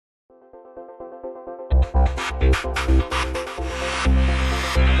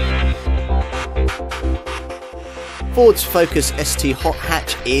Ford's Focus ST Hot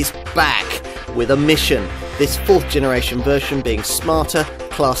Hatch is back with a mission, this 4th generation version being smarter,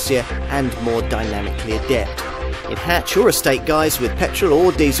 classier and more dynamically adept. In hatch or estate guise with petrol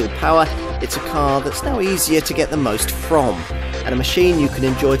or diesel power, it's a car that's now easier to get the most from, and a machine you can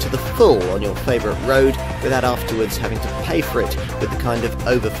enjoy to the full on your favourite road without afterwards having to pay for it with the kind of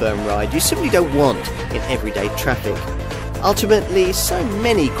over-firm ride you simply don't want in everyday traffic. Ultimately, so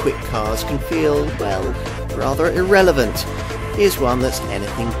many quick cars can feel, well, rather irrelevant. Here's one that's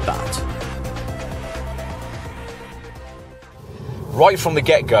anything but. Right from the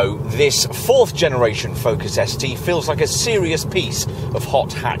get-go, this 4th generation Focus ST feels like a serious piece of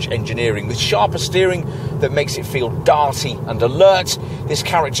hot hatch engineering with sharper steering that makes it feel darty and alert, this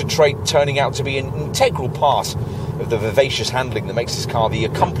character trait turning out to be an integral part of the vivacious handling that makes this car the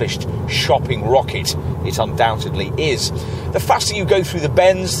accomplished shopping rocket it undoubtedly is. The faster you go through the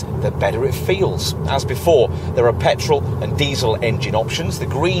bends, the better it feels. As before, there are petrol and diesel engine options, the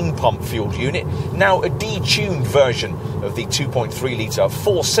green pump-fueled unit, now a detuned version of the 2.3-litre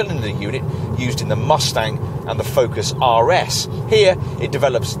 4-cylinder unit used in the Mustang and the Focus RS. Here, it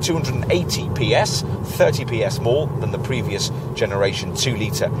develops 280 PS, 30 PS more than the previous generation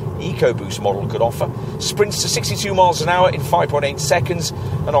 2-litre EcoBoost model could offer, sprints to 62 miles an hour in 5.8 seconds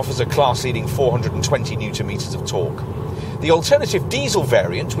and offers a class-leading 420 Nm of torque. The alternative diesel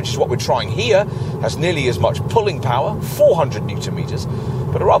variant, which is what we're trying here, has nearly as much pulling power, 400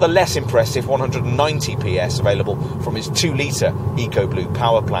 Nm, but a rather less impressive 190 PS available from its 2-litre EcoBlue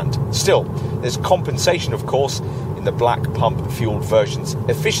power plant. Still, there's compensation, of course, in the black pump-fueled version's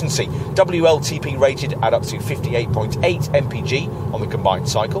efficiency. WLTP rated at up to 58.8 mpg on the combined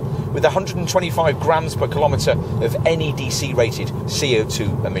cycle, with 125 grams per kilometre of NEDC-rated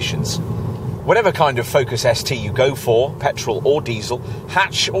CO2 emissions. Whatever kind of Focus ST you go for, petrol or diesel,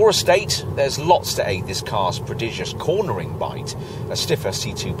 hatch or estate, there's lots to aid this car's prodigious cornering bite. A stiff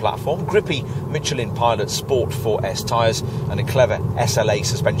ST2 platform, grippy Michelin Pilot Sport 4S tyres and a clever SLA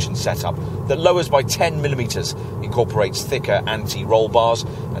suspension setup that lowers by 10mm, incorporates thicker anti-roll bars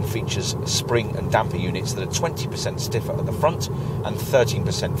and features spring and damper units that are 20% stiffer at the front and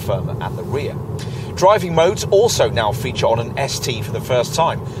 13% firmer at the rear. Driving modes also now feature on an ST for the first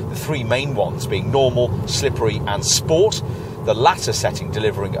time, the 3 main ones being normal, slippery and sport, the latter setting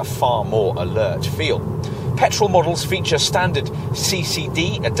delivering a far more alert feel. Petrol models feature standard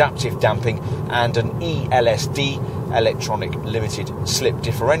CCD adaptive damping and an e-LSD Electronic Limited Slip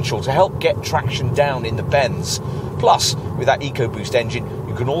Differential to help get traction down in the bends. Plus, with that EcoBoost engine,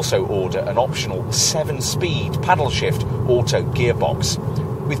 you can also order an optional 7-speed paddle shift auto gearbox.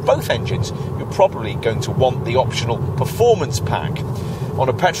 With both engines, you're probably going to want the optional performance pack. On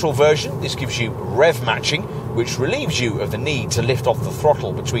a petrol version, this gives you rev matching, which relieves you of the need to lift off the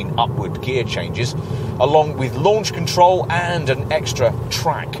throttle between upward gear changes, along with launch control and an extra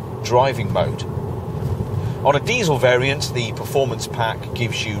track driving mode. On a diesel variant, the performance pack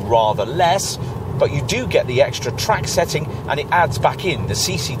gives you rather less, but you do get the extra track setting and it adds back in the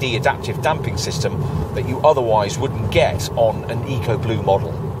CCD adaptive damping system that you otherwise wouldn't get on an EcoBlue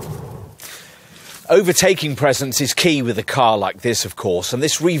model. Overtaking presence is key with a car like this, of course, and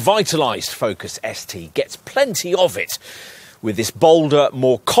this revitalised Focus ST gets plenty of it. With this bolder,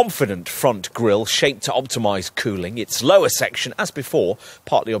 more confident front grille shaped to optimise cooling, its lower section, as before,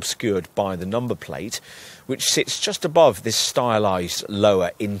 partly obscured by the number plate, which sits just above this stylised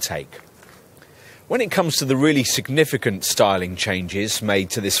lower intake. When it comes to the really significant styling changes made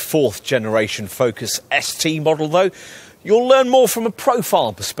to this 4th generation Focus ST model, though, you'll learn more from a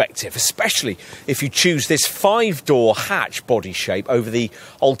profile perspective, especially if you choose this 5-door hatch body shape over the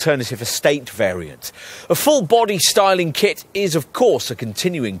alternative estate variant. A full body styling kit is, of course, a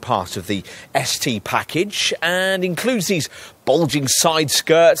continuing part of the ST package and includes these bulging side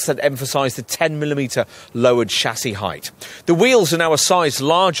skirts that emphasise the 10mm lowered chassis height. The wheels are now a size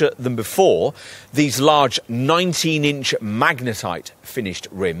larger than before, these large 19-inch magnetite finished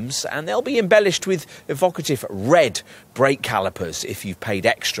rims, and they'll be embellished with evocative red brake calipers if you've paid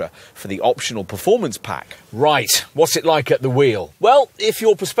extra for the optional performance pack. Right, what's it like at the wheel? Well, if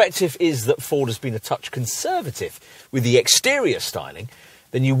your perspective is that Ford has been a touch conservative with the exterior styling,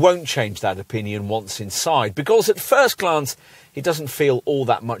 then you won't change that opinion once inside, because at first glance it doesn't feel all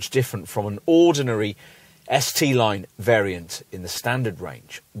that much different from an ordinary ST-line variant in the standard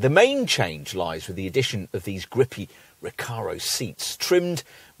range. The main change lies with the addition of these grippy Recaro seats, trimmed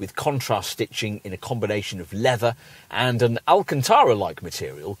with contrast stitching in a combination of leather and an Alcantara-like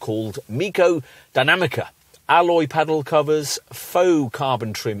material called Mico Dynamica. alloy pedal covers, faux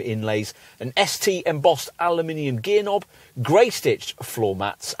carbon trim inlays, an ST embossed aluminium gear knob, grey-stitched floor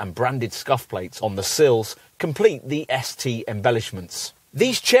mats and branded scuff plates on the sills complete the ST embellishments.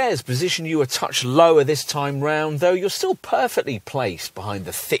 These chairs position you a touch lower this time round, though you're still perfectly placed behind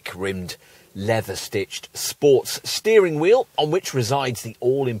the thick-rimmed, leather-stitched sports steering wheel on which resides the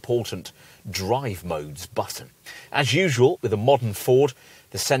all-important Drive Modes button. As usual with a modern Ford,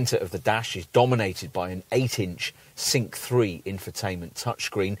 the centre of the dash is dominated by an 8-inch Sync 3 infotainment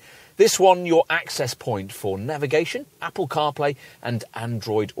touchscreen. This one your access point for navigation, Apple CarPlay and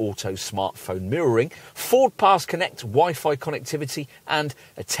Android Auto smartphone mirroring, Ford Pass Connect Wi-Fi connectivity and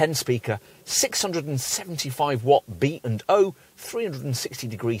a 10-speaker 675-watt B&O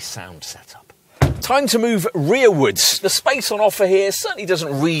 360-degree sound setup. Time to move rearwards. The space on offer here certainly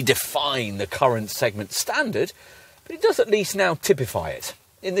doesn't redefine the current segment standard, but it does at least now typify it.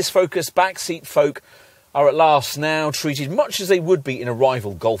 In this Focus, backseat folk are at last now treated much as they would be in a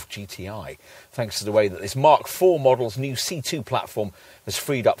rival Golf GTI, thanks to the way that this Mark IV model's new C2 platform has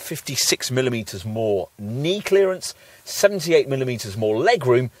freed up 56mm more knee clearance, 78mm more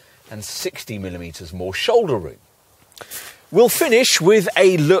legroom and 60mm more shoulder room. We'll finish with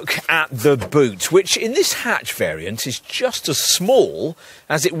a look at the boot, which in this hatch variant is just as small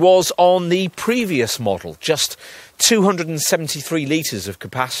as it was on the previous model, just 273 litres of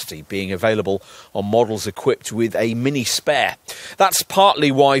capacity being available on models equipped with a mini spare. That's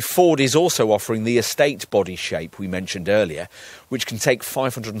partly why Ford is also offering the estate body shape we mentioned earlier, which can take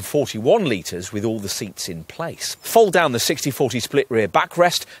 541 litres with all the seats in place. Fold down the 60/40 split rear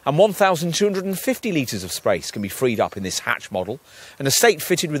backrest and 1,250 litres of space can be freed up in this hatch model. An estate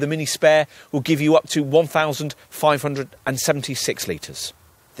fitted with a mini spare will give you up to 1,576 litres.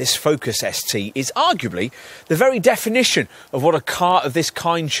 This Focus ST is arguably the very definition of what a car of this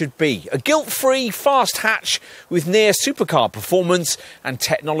kind should be. A guilt-free, fast hatch with near supercar performance and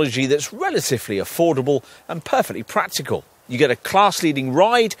technology that's relatively affordable and perfectly practical. You get a class-leading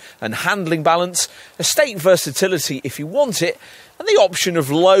ride and handling balance, estate versatility if you want it, and the option of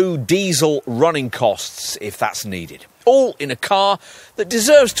low diesel running costs if that's needed. All in a car that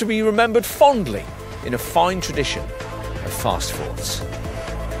deserves to be remembered fondly in a fine tradition of fast Fords.